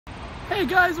Hey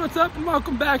guys, what's up and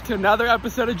welcome back to another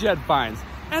episode of Jed Finds.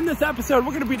 In this episode,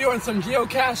 we're gonna be doing some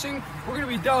geocaching. We're gonna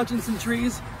be dodging some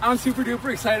trees. I'm super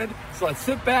duper excited. So let's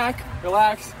sit back,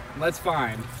 relax, and let's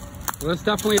find. Well, this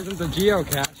definitely isn't the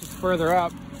geocache, it's further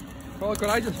up. But look what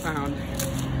I just found.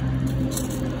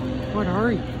 What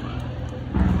are you?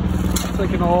 It's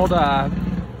like an old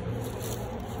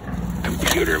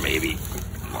computer maybe.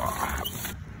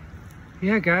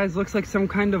 Yeah guys, looks like some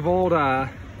kind of old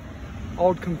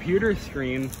computer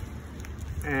screen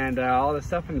and all the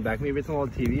stuff in the back. Maybe it's an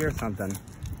old TV or something.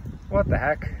 What the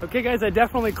heck? Okay guys, I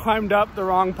definitely climbed up the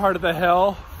wrong part of the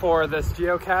hill for this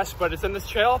geocache, but it's in this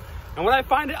trail. And when I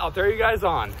find it, I'll throw you guys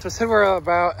on. So I said we're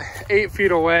about 8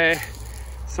 feet away.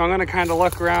 So I'm gonna kind of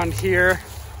look around here,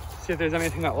 see if there's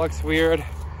anything that looks weird.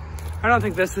 I don't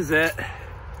think this is it.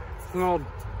 It's an old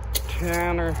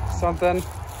tin or something.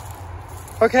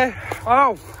 Okay,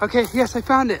 oh, okay, yes, I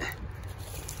found it.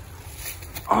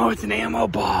 Oh, it's an ammo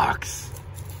box.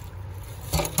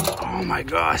 Oh my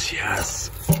gosh, yes.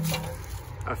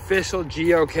 Official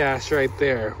geocache right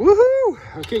there.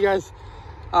 Woohoo! Okay guys,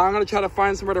 I'm gonna try to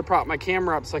find somewhere to prop my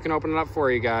camera up so I can open it up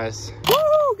for you guys.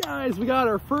 Woo, guys, we got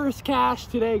our first cache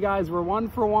today, guys. We're 1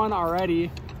 for 1 already.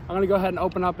 I'm gonna go ahead and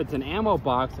open up. It's an ammo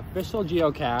box, official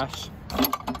geocache.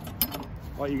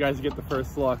 I'll let you guys get the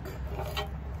first look.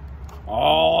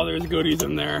 Oh, there's goodies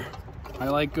in there. I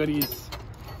like goodies.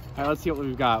 All right, let's see what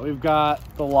we've got. We've got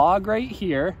the log right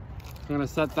here. I'm gonna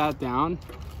set that down.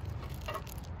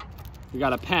 We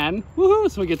got a pen,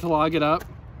 woohoo, so we get to log it up.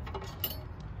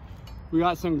 We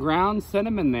got some ground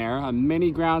cinnamon there, a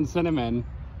mini ground cinnamon.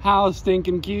 How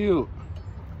stinking cute.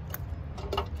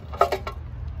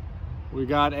 We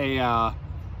got a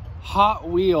Hot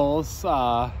Wheels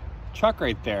truck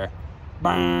right there.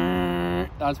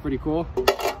 That's pretty cool.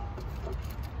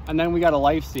 And then we got a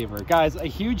lifesaver. Guys, a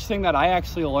huge thing that I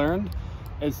actually learned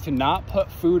is to not put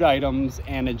food items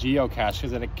in a geocache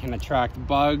because it can attract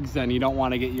bugs and you don't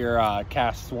want to get your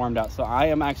cache swarmed out. So I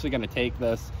am actually going to take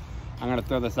this. I'm going to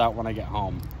throw this out when I get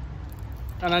home.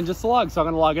 And then just the log. So I'm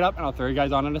going to log it up and I'll throw you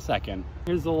guys on in a second.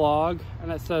 Here's the log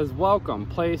and it says, welcome,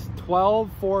 place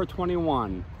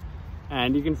 12/4/21.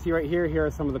 And you can see right here, here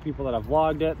are some of the people that have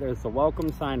logged it. There's the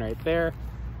welcome sign right there.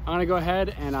 I'm going to go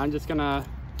ahead and I'm just going to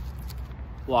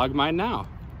log mine now.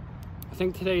 I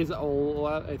think today's,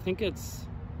 I think it's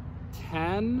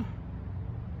 10,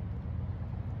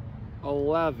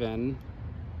 11,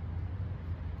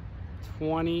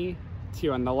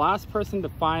 22. And the last person to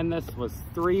find this was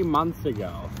 3 months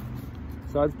ago.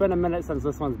 So it's been a minute since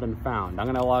this one's been found. I'm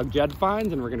gonna log Jed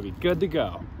Finds and we're gonna be good to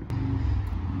go.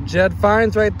 Jed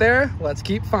Finds right there. Let's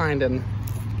keep finding.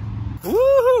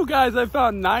 Woohoo, guys, I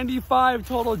found 95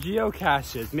 total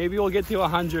geocaches. Maybe we'll get to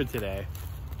 100 today.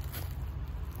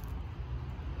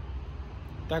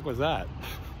 The heck was that?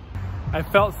 I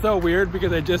felt so weird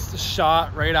because I just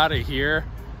shot right out of here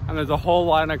and there's a whole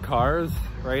line of cars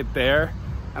right there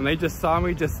and they just saw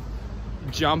me just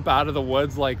jump out of the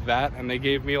woods like that and they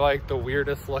gave me like the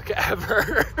weirdest look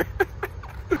ever.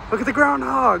 Look at the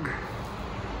groundhog.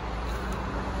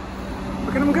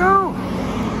 Look at him go.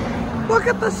 Look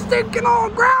at the stinking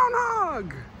old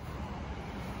groundhog.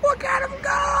 Look at him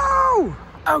go.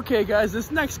 Okay guys, this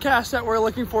next cache that we're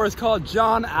looking for is called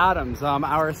John Adams,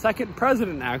 our second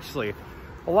president actually.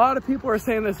 A lot of people are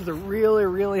saying this is a really,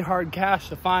 really hard cache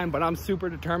to find, but I'm super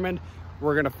determined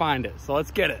we're gonna find it. So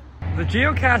let's get it. The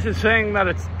geocache is saying that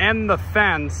it's in the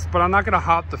fence, but I'm not gonna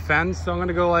hop the fence. So I'm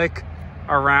gonna go like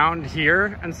around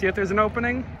here and see if there's an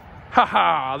opening.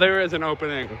 Haha, there is an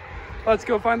opening. Let's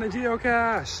go find the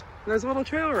geocache. There's a little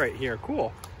trail right here,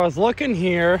 cool. I was looking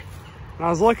here and I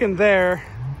was looking there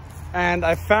and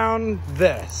I found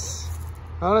this.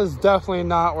 That is definitely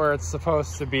not where it's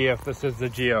supposed to be if this is the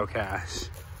geocache.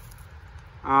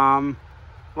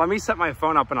 Let me set my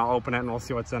phone up and I'll open it and we'll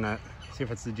see what's in it. See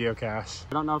if it's the geocache.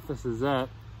 I don't know if this is it.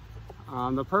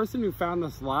 The person who found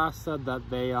this last said that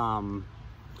they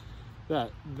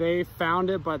found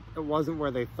it, but it wasn't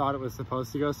where they thought it was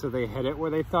supposed to go, so they hid it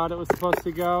where they thought it was supposed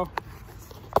to go.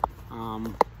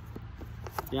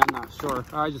 Yeah, I'm not sure.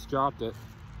 I just dropped it.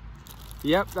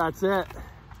 Yep, that's it.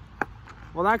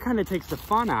 Well, that kind of takes the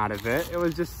fun out of it. It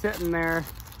was just sitting there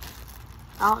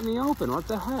out in the open. What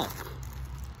the heck?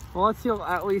 Well, let's see,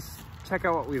 at least check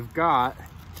out what we've got.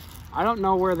 I don't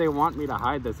know where they want me to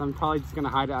hide this. I'm probably just gonna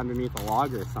hide it underneath a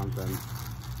log or something.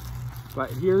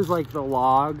 But here's like the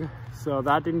log, so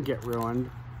that didn't get ruined.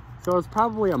 So it's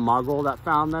probably a muggle that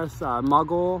found this.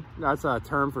 Muggle, that's a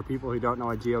term for people who don't know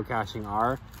what geocaching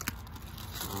are.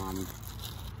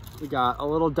 We got a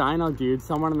little dino dude.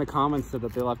 Someone in the comments said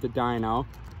that they left a dino.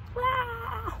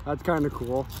 That's kind of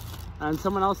cool. And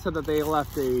someone else said that they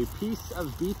left a piece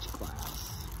of beach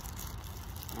glass.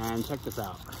 And check this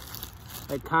out.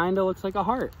 It kind of looks like a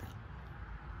heart.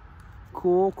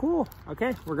 Cool, cool.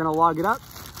 Okay, we're gonna log it up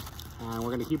and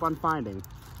we're gonna keep on finding.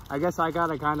 I guess I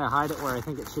gotta kind of hide it where I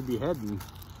think it should be hidden.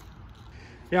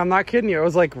 Yeah, I'm not kidding you. It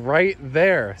was like right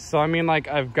there. So I mean, like,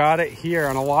 I've got it here,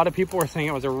 and a lot of people were saying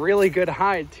it was a really good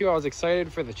hide too. I was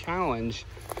excited for the challenge.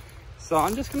 So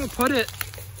I'm just gonna put it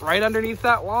right underneath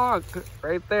that log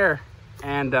right there.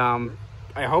 And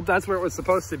I hope that's where it was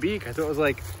supposed to be, because it was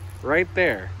like right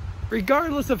there.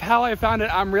 Regardless of how I found it,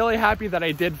 I'm really happy that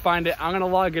I did find it. I'm gonna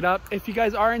log it up. If you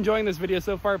guys are enjoying this video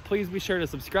so far, please be sure to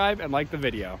subscribe and like the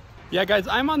video. Yeah, guys,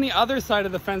 I'm on the other side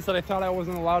of the fence that I thought I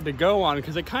wasn't allowed to go on,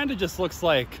 because it kind of just looks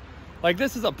like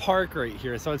this is a park right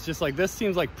here. So it's just like, this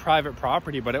seems like private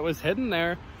property, but it was hidden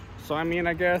there. So I mean,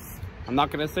 I guess I'm not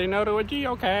gonna say no to a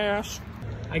geocache.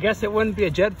 I guess it wouldn't be a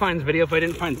Jet Finds video if I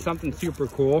didn't find something super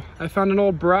cool. I found an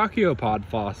old brachiopod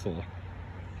fossil.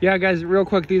 Yeah, guys, real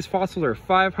quick, these fossils are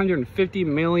 550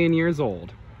 million years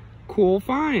old. Cool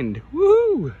find,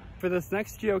 woohoo! For this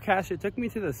next geocache, it took me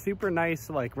to the super nice,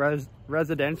 like,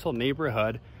 residential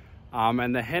neighborhood,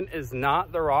 and the hint is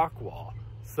not the rock wall.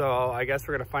 So I guess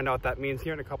we're gonna find out what that means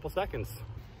here in a couple seconds.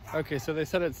 Okay, so they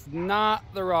said it's not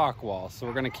the rock wall, so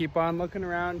we're gonna keep on looking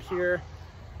around here.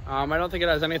 I don't think it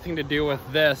has anything to do with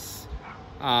this.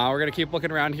 We're gonna keep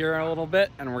looking around here a little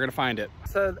bit and we're gonna find it.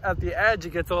 So at the edge,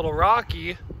 it gets a little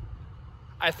rocky.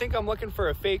 I think I'm looking for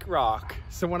a fake rock.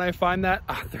 So when I find that,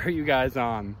 I'll throw you guys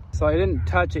on. So I didn't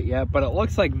touch it yet, but it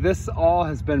looks like this all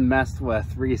has been messed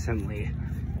with recently.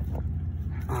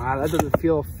 That doesn't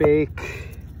feel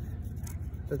fake.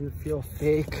 Doesn't feel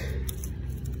fake.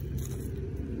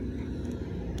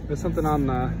 There's something on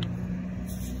the...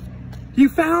 You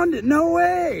found it, no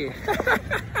way!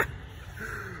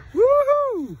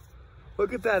 Woohoo!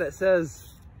 Look at that, it says,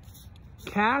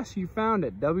 cache, you found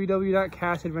it,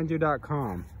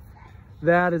 www.cacheadventure.com.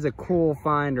 That is a cool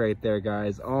find right there,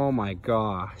 guys. Oh my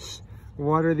gosh.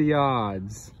 What are the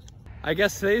odds? I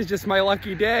guess today's just my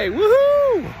lucky day.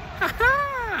 Woohoo!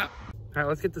 All right,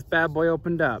 let's get this bad boy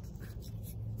opened up.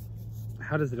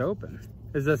 How does it open?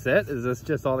 Is this it? Is this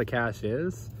just all the cache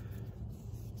is?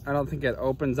 I don't think it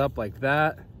opens up like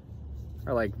that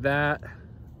or like that.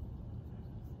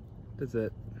 Does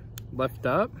it lift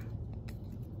up?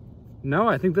 No,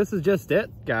 I think this is just it,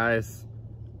 guys.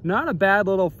 Not a bad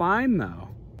little find though.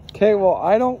 Okay, well,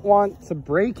 I don't want to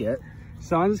break it,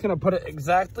 so I'm just gonna put it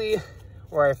exactly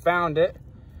where I found it,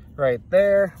 right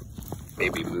there.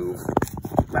 Maybe move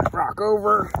that rock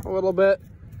over a little bit.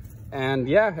 And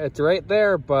yeah, it's right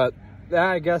there, but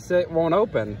I guess it won't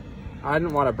open. I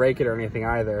didn't want to break it or anything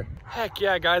either. Heck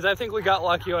yeah, guys, I think we got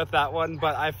lucky with that one,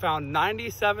 but I found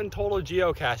 97 total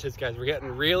geocaches, guys. We're getting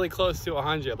really close to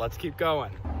 100. Let's keep going.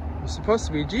 I'm supposed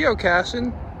to be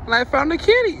geocaching, and I found a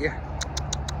kitty.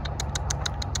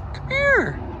 Come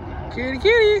here. Kitty,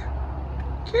 kitty.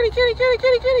 Kitty, kitty, kitty,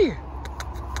 kitty, kitty.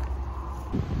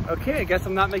 Okay, I guess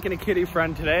I'm not making a kitty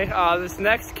friend today. This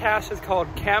next cache is called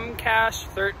Chem Cache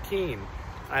 13.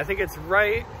 I think it's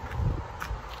right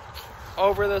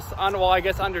over this, well, I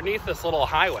guess underneath this little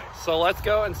highway. So let's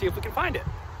go and see if we can find it.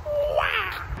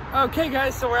 Wow. Okay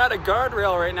guys, so we're at a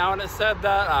guardrail right now, and it said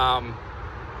that,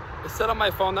 it said on my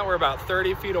phone that we're about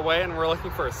 30 feet away and we're looking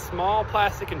for a small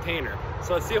plastic container.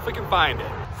 So let's see if we can find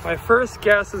it. My first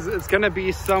guess is it's gonna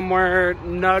be somewhere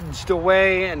nudged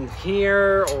away in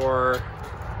here, or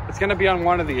it's gonna be on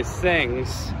one of these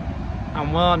things.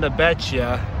 I'm willing to bet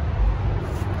you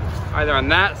either on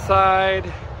that side,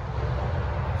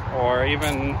 or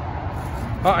even,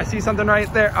 oh, I see something right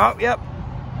there. Oh, yep.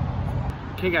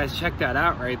 Okay guys, check that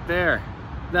out right there.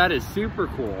 That is super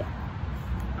cool.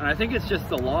 And I think it's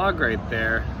just a log right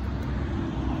there.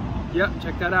 Yep,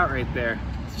 check that out right there.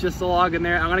 It's just a log in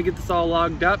there. I'm gonna get this all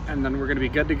logged up and then we're gonna be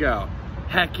good to go.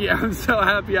 Heck yeah, I'm so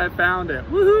happy I found it.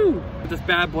 Woohoo! This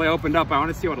bad boy opened up. I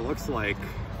wanna see what it looks like.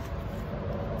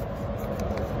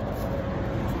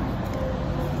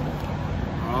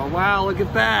 Oh wow, look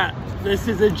at that. This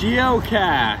is a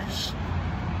geocache.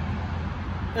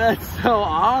 That's so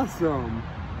awesome.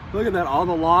 Look at that, all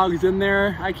the logs in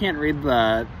there. I can't read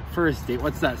the first date.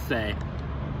 What's that say?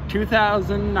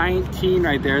 2019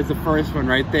 right there is the first one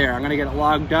right there. I'm gonna get it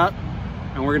logged up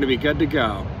and we're gonna be good to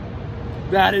go.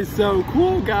 That is so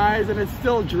cool, guys, and it's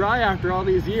still dry after all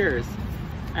these years.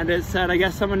 And it said, I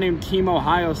guess someone named Team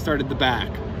Ohio started the back.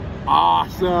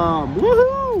 Awesome,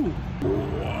 woohoo!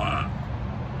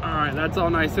 All right, that's all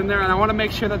nice in there. And I wanna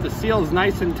make sure that the seal is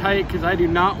nice and tight because I do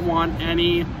not want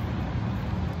any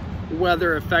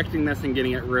weather affecting this and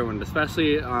getting it ruined,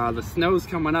 especially the snow's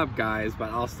coming up, guys,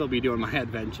 but I'll still be doing my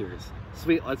adventures.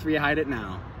 Sweet, let's re-hide it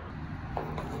now.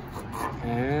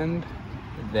 And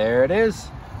there it is.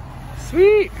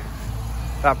 Sweet.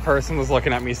 That person was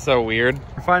looking at me so weird.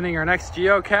 We're finding our next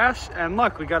geocache, and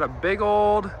look, we got a big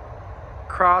old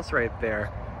cross right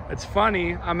there. It's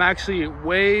funny, I'm actually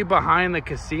way behind the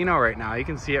casino right now. You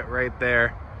can see it right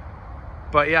there.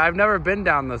 But yeah, I've never been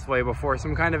down this way before, so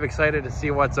I'm kind of excited to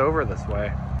see what's over this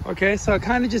way. Okay, so it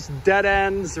kind of just dead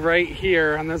ends right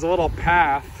here, and there's a little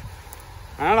path.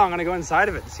 I don't know, I'm gonna go inside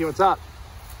of it to see what's up.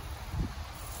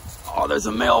 Oh, there's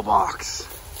a mailbox.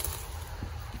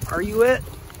 Are you it?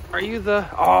 Are you the,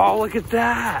 oh, look at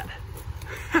that.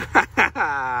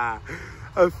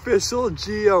 Official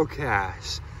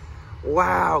geocache.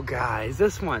 Wow, guys,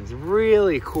 this one's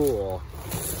really cool.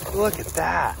 Look at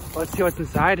that. Let's see what's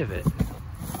inside of it.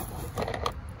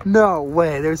 No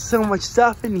way, there's so much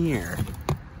stuff in here.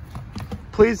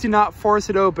 Please do not force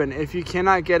it open. If you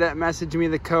cannot get it, message me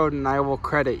the code and I will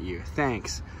credit you.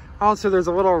 Thanks. Also, there's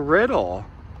a little riddle.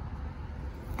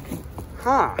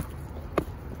 Huh.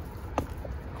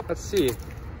 Let's see.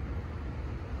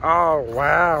 Oh,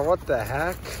 wow, what the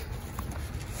heck?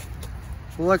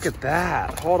 Look at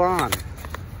that, hold on.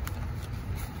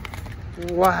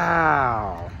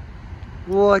 Wow,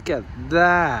 look at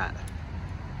that.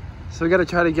 So we gotta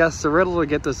try to guess the riddle to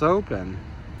get this open.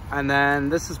 And then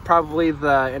this is probably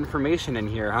the information in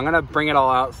here. I'm gonna bring it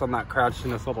all out so I'm not crouched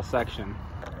in this little section.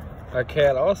 Okay,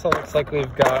 it also looks like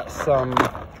we've got some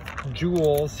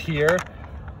jewels here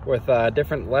with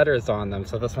different letters on them.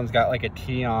 So this one's got like a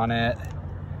T on it.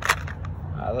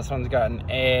 This one's got an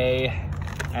A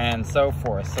and so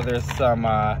forth. So there's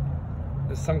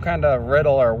some kind of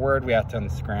riddle or word we have to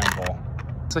unscramble.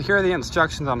 So here are the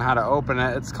instructions on how to open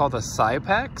it. It's called a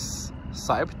Cypex?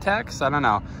 Cypex? I don't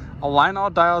know. Align all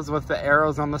dials with the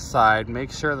arrows on the side.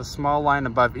 Make sure the small line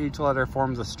above each letter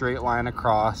forms a straight line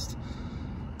across.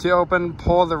 To open,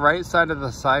 pull the right side of the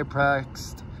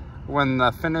Cypex. When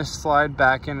the finished, slide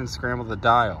back in and scramble the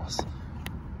dials.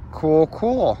 Cool,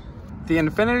 cool. The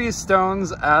Infinity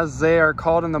Stones, as they are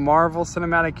called in the Marvel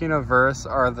Cinematic Universe,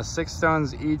 are the 6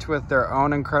 stones, each with their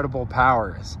own incredible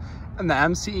powers. In the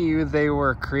MCU, they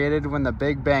were created when the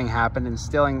Big Bang happened,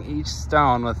 instilling each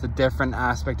stone with a different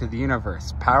aspect of the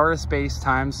universe: power, space,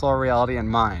 time, soul, reality, and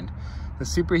mind. The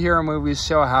superhero movies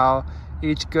show how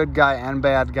each good guy and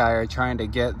bad guy are trying to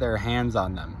get their hands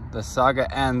on them. The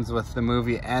saga ends with the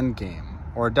movie Endgame,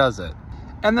 or does it?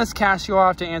 In this cache, you will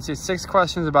have to answer 6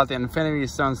 questions about the Infinity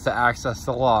Stones to access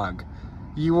the log.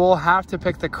 You will have to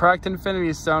pick the correct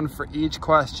Infinity Stone for each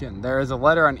question. There is a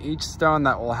letter on each stone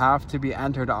that will have to be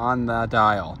entered on the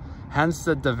dial. Hence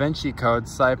the Da Vinci Code.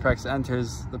 Cypex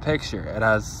enters the picture. It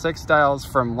has 6 dials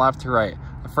from left to right.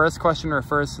 The first question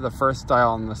refers to the first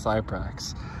dial on the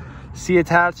Cypex. See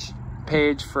attached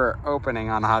page for opening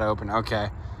on how to open. Okay,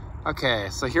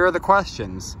 so here are the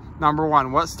questions. Number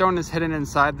 1, what stone is hidden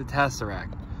inside the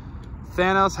Tesseract?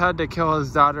 Thanos had to kill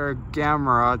his daughter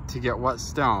Gamora to get what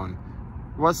stone?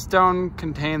 What stone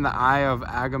contained the Eye of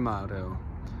Agamotto?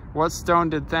 What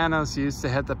stone did Thanos use to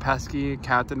hit the pesky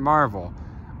Captain Marvel?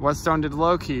 What stone did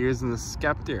Loki use in the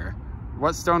Scepter?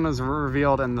 What stone was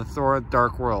revealed in the Thor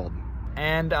Dark World?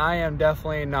 And I am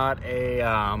definitely not a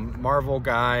Marvel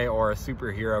guy or a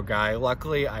superhero guy.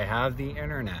 Luckily, I have the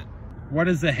internet. What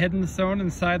is the hidden stone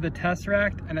inside the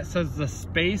Tesseract? And it says the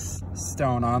Space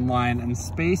Stone online, and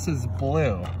space is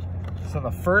blue. So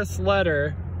the first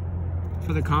letter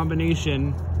for the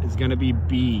combination is gonna be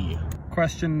B.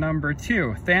 Question number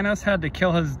 2. Thanos had to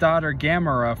kill his daughter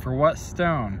Gamora for what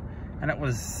stone? And it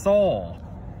was Soul.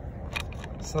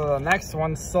 So the next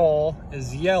one, Soul,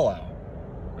 is yellow.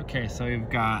 Okay, so we've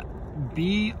got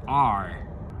BR.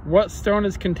 What stone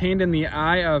is contained in the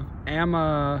Eye of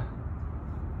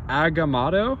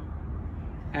Agamotto?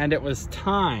 And it was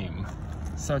time.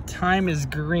 So time is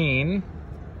green.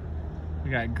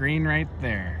 We got green right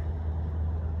there.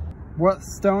 What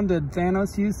stone did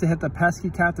Thanos use to hit the pesky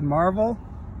Captain Marvel?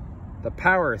 The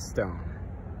Power Stone,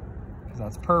 because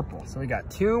that's purple. So we got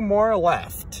 2 more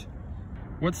left.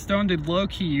 What stone did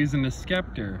Loki use in the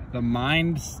Scepter? The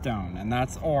Mind Stone, and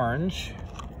that's orange.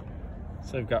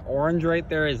 So we've got orange right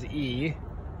there is E.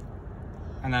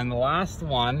 And then the last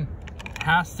one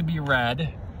has to be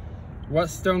red. What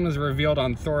stone was revealed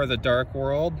on Thor the Dark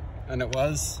World? And it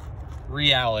was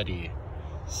reality.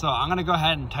 So I'm gonna go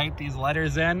ahead and type these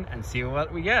letters in and see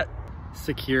what we get.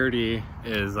 Security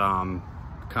is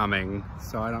coming,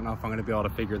 so I don't know if I'm gonna be able to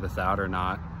figure this out or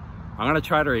not. I'm gonna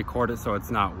try to record it so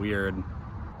it's not weird.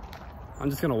 I'm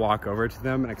just gonna walk over to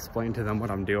them and explain to them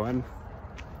what I'm doing.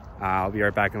 I'll be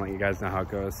right back and let you guys know how it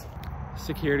goes.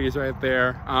 Security is right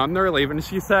there. They're leaving.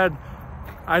 She said,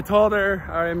 I told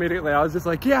her immediately, I was just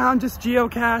like, yeah, I'm just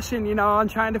geocaching, you know, I'm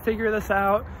trying to figure this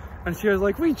out. And she was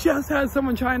like, we just had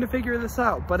someone trying to figure this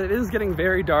out, but it is getting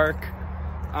very dark.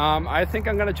 I think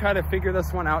I'm gonna try to figure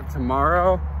this one out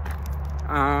tomorrow.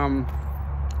 I'm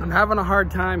having a hard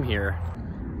time here.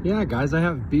 Yeah, guys, I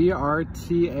have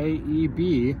BRTAEB,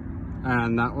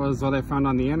 and that was what I found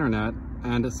on the internet.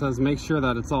 And it says make sure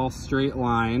that it's all straight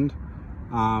lined.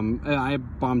 I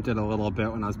bumped it a little bit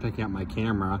when I was picking up my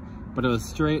camera, but it was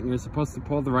straight, and you're supposed to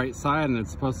pull the right side, and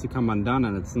it's supposed to come undone,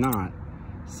 and it's not.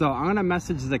 So I'm gonna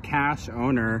message the cache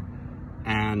owner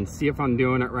and see if I'm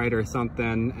doing it right or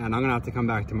something, and I'm gonna have to come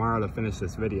back tomorrow to finish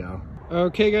this video.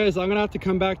 Okay guys, I'm gonna have to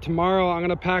come back tomorrow. I'm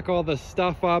gonna pack all this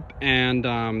stuff up, and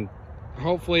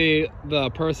hopefully the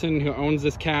person who owns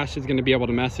this cache is gonna be able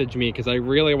to message me, because I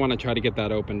really wanna try to get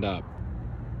that opened up.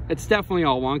 It's definitely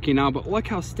all wonky now, but look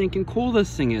how stinking cool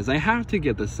this thing is. I have to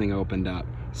get this thing opened up.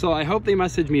 So I hope they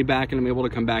message me back and I'm able to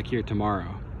come back here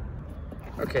tomorrow.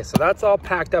 Okay, so that's all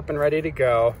packed up and ready to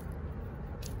go.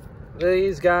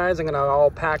 These guys, I'm gonna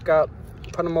all pack up,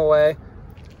 put them away.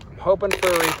 I'm hoping for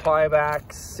a reply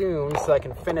back soon so I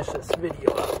can finish this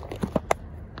video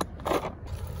up.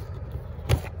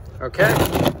 Okay,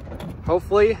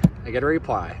 hopefully I get a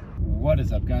reply. What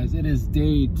is up, guys? It is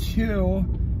day 2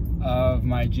 of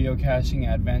my geocaching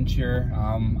adventure.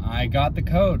 I got the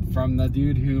code from the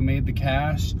dude who made the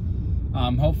cache.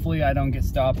 Hopefully I don't get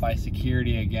stopped by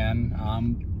security again.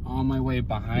 I'm on my way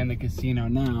behind the casino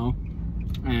now,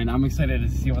 and I'm excited to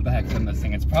see what the heck's in this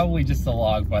thing. It's probably just a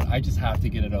log, but I just have to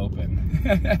get it open.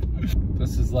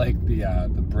 This is like the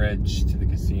bridge to the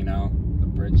casino, the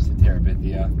bridge to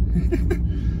Terabithia.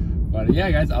 But yeah,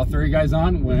 guys, I'll throw you guys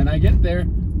on when I get there.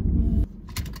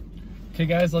 Okay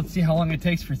guys, let's see how long it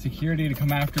takes for security to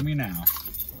come after me now.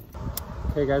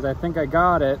 Okay guys, I think I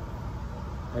got it.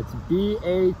 It's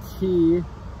B-E-T-A-R-B.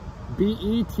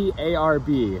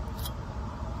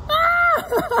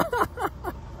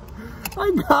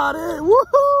 I got it,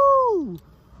 woohoo!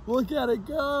 Look at it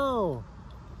go.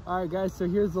 All right guys, so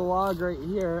here's the log right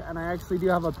here, and I actually do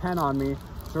have a pen on me,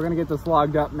 so we're gonna get this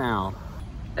logged up now.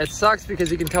 It sucks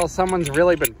because you can tell someone's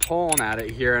really been pulling at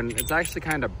it here, and it's actually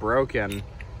kind of broken.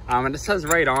 And it says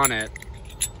right on it,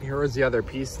 here was the other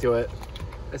piece to it.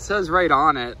 It says right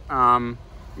on it,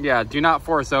 yeah, do not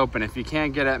force open. If you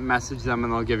can't get it, message them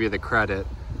and they'll give you the credit.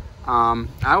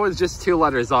 I was just 2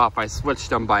 letters off. I switched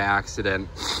them by accident.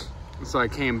 So I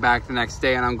came back the next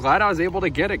day, and I'm glad I was able to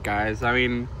get it, guys. I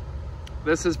mean,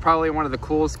 this is probably one of the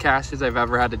coolest caches I've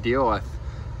ever had to deal with.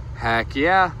 Heck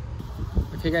yeah.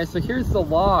 Okay guys, so here's the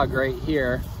log right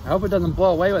here. I hope it doesn't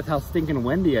blow away with how stinking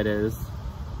windy it is.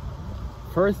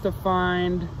 First to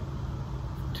find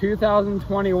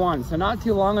 2021, so not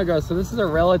too long ago. So this is a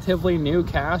relatively new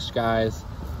cache, guys,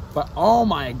 but oh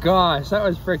my gosh, that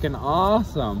was freaking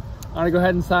awesome. I'm gonna go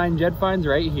ahead and sign Jed Finds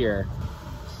right here.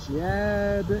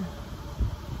 Jed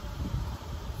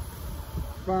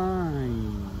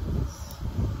Finds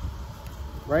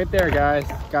right there, guys.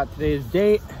 Got today's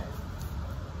date.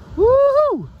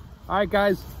 Woohoo! All right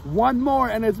guys, one more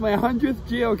and it's my 100th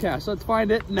geocache. Let's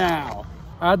find it now.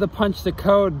 I had to punch the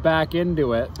code back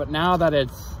into it, but now that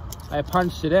I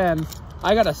punched it in,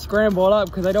 I gotta scramble it up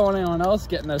because I don't want anyone else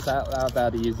getting this out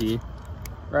that easy.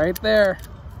 Right there.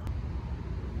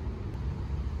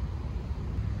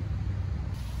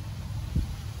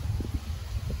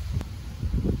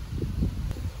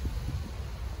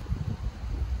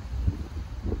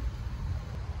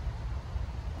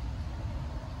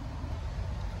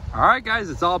 All right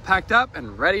guys, it's all packed up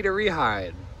and ready to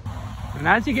rehide. And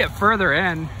as you get further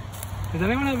in, does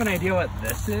anyone have an idea what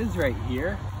this is right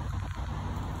here?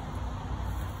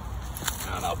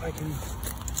 I don't know if I can,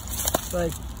 it's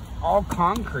like all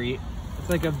concrete. It's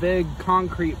like a big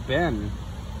concrete bin.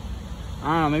 I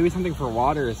don't know, maybe something for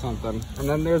water or something. And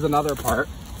then there's another part.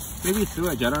 Maybe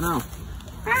sewage, I don't know.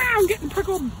 Ah, I'm getting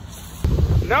prickled.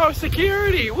 No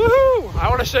security, woohoo! I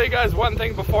wanna show you guys one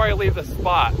thing before I leave the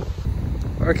spot.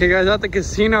 Okay guys, at the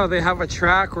casino, they have a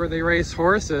track where they race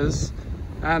horses.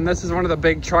 And this is one of the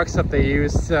big trucks that they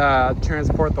use to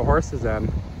transport the horses in.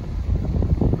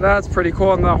 That's pretty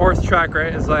cool. And the horse track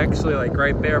is actually like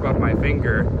right there above my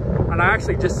finger. And I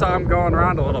actually just saw him going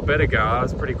around a little bit ago. That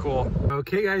was pretty cool.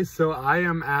 Okay guys, so I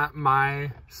am at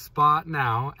my spot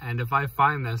now. And if I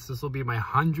find this, this will be my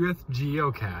 100th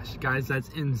geocache. Guys, that's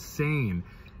insane.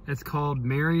 It's called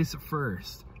Mary's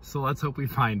First. So let's hope we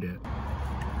find it.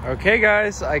 Okay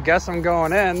guys, I guess I'm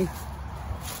going in.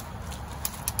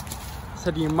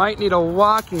 Said you might need a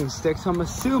walking stick, so I'm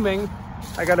assuming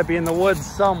I gotta be in the woods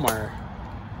somewhere.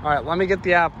 All right, let me get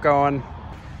the app going.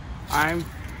 I'm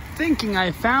thinking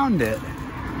I found it.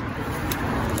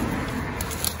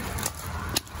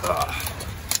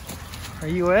 Are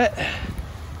you it?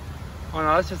 Oh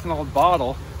no, that's just an old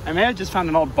bottle. I may have just found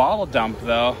an old bottle dump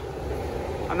though.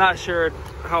 I'm not sure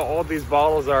how old these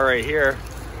bottles are right here.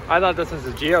 I thought this was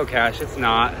a geocache, it's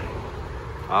not.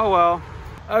 Oh well.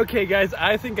 Okay guys,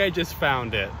 I think I just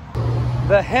found it.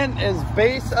 The hint is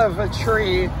base of a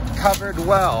tree covered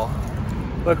well.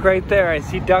 Look right there, I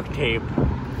see duct tape.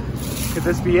 Could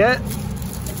this be it?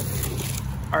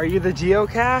 Are you the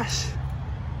geocache?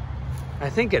 I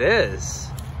think it is.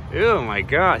 Oh my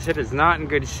gosh, it is not in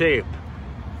good shape.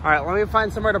 All right, let me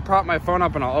find somewhere to prop my phone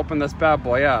up and I'll open this bad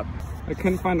boy up. I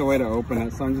couldn't find a way to open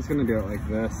it, so I'm just gonna do it like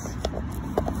this.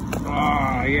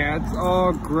 Oh yeah, it's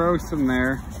all gross in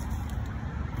there.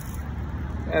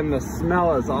 And the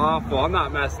smell is awful. I'm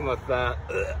not messing with that.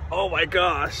 Ugh. Oh my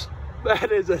gosh,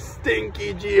 that is a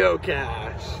stinky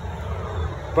geocache.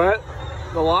 But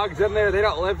the logs in there, they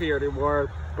don't live here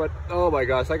anymore. But oh my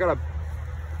gosh, I gotta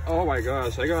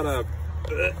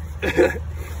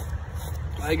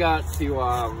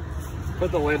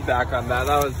put the lid back on that.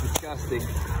 That was disgusting.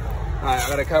 All right, I'm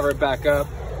gonna cover it back up.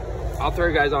 I'll throw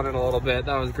you guys on it a little bit.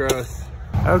 That was gross.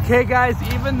 Okay guys,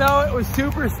 even though it was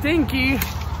super stinky,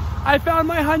 I found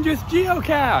my 100th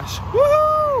geocache.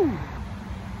 Woohoo!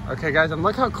 Okay guys, and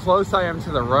look how close I am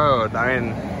to the road. I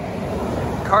mean,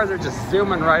 cars are just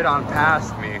zooming right on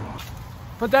past me.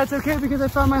 But that's okay because I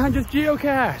found my 100th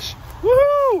geocache.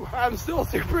 Woohoo! I'm still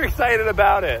super excited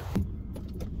about it.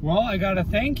 Well, I gotta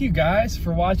thank you guys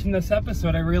for watching this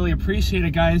episode. I really appreciate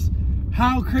it, guys.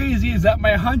 How crazy is that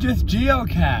my 100th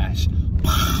geocache?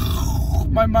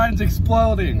 My mind's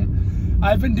exploding.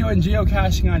 I've been doing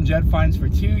geocaching on Jet Finds for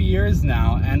 2 years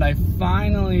now, and I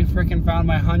finally freaking found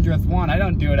my 100th one. I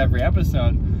don't do it every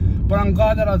episode, but I'm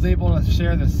glad that I was able to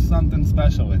share this something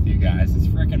special with you guys. It's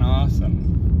freaking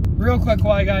awesome. Real quick,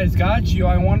 while I guys got you,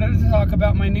 I wanted to talk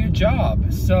about my new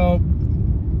job. So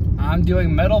I'm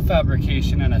doing metal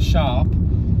fabrication in a shop,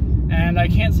 and I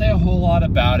can't say a whole lot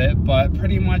about it, but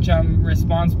pretty much I'm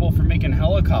responsible for making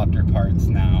helicopter parts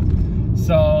now.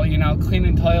 So, you know,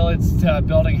 cleaning toilets to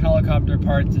building helicopter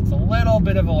parts, it's a little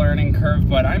bit of a learning curve,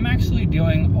 but I'm actually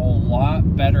doing a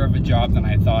lot better of a job than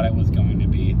I thought it was going to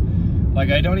be. Like,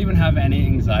 I don't even have any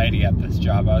anxiety at this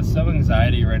job. I was so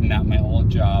anxiety ridden at my old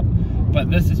job,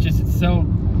 but this is just, it's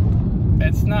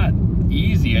not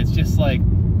easy. It's just like,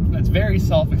 it's very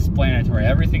self-explanatory.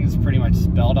 Everything's pretty much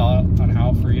spelled out on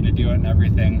how for you to do it and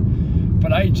everything.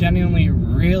 But I genuinely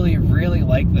really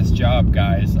like this job,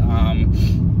 guys.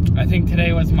 I think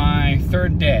today was my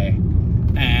 3rd day,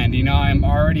 and you know, I'm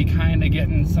already kind of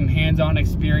getting some hands-on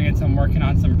experience. I'm working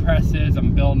on some presses,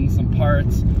 I'm building some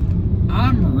parts.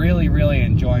 I'm really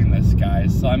enjoying this,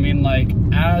 guys. So I mean, like,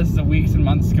 as the weeks and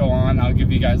months go on, I'll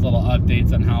give you guys little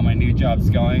updates on how my new job's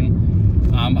going.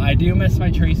 I do miss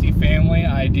my Tracy family.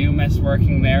 I do miss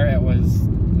working there. It was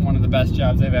one of the best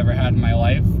jobs I've ever had in my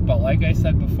life. But like I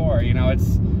said before, you know,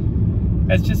 it's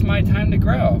just my time to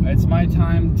grow. It's my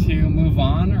time to move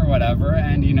on or whatever,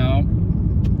 and you know,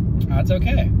 that's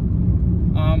okay.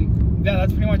 Yeah,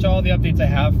 that's pretty much all the updates I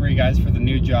have for you guys for the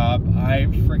new job. I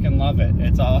freaking love it.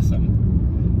 It's awesome.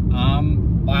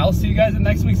 I'll see you guys in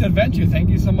next week's adventure. Thank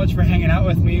you so much for hanging out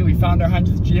with me. We found our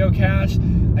 100th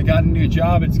geocache. I got a new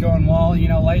job. It's going well. You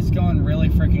know, life's going really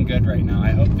freaking good right now.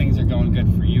 I hope things are going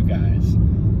good for you guys.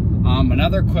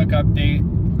 Another quick update.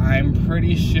 I'm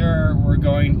pretty sure we're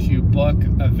going to book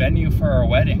a venue for our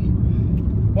wedding.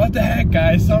 What the heck,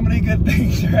 guys? So many good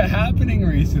things are happening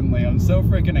recently. I'm so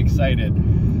freaking excited.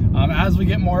 As we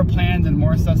get more plans and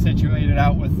more stuff situated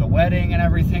out with the wedding and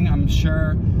everything, I'm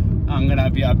sure I'm gonna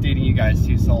be updating you guys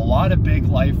too. So a lot of big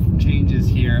life changes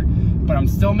here, but I'm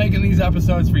still making these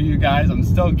episodes for you guys. I'm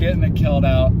still getting it killed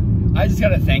out. I just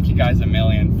gotta thank you guys a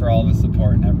million for all the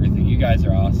support and everything. You guys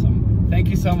are awesome. Thank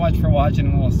you so much for watching,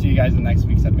 and we'll see you guys in next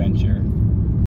week's adventure.